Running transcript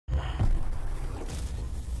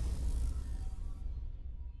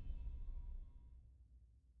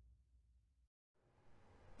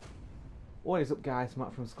What is up guys,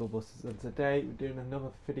 Matt from Skullbusters, and today we're doing another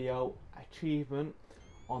video achievement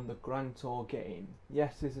on the Grand Tour game.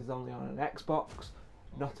 Yes, this is only on an Xbox,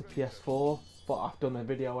 not a PS4, but I've done a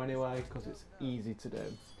video anyway because it's easy to do.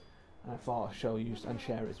 And I thought I'd show you and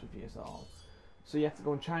share this with you all. So you have to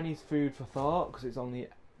go on Chinese food for thought because it's only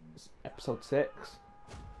episode 6.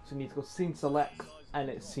 So you need to go scene select and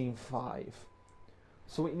it's scene 5.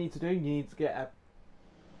 So what you need to do, you need to get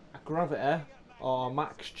a gravity or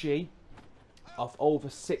max G of over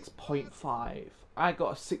 6.5. I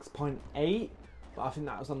got a 6.8, but I think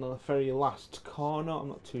that was on the very last corner, I'm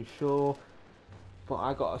not too sure. But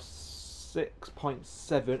I got a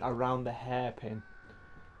 6.7 around the hairpin.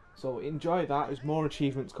 So enjoy that, there's more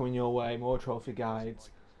achievements coming your way, more trophy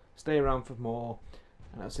guides. Stay around for more,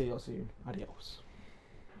 and I'll see you all soon. Adios.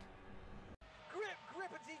 Grip,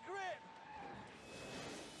 grippity grip!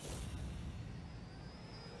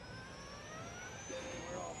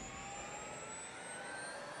 We're off.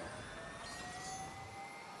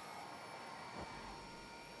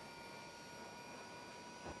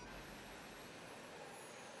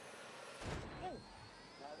 Oh!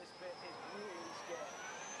 Now this bit is really scary.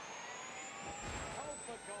 Oh,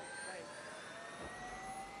 for God's sake.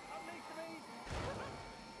 Unleash the beast!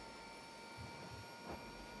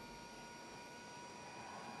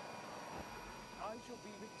 I shall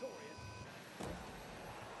be victorious.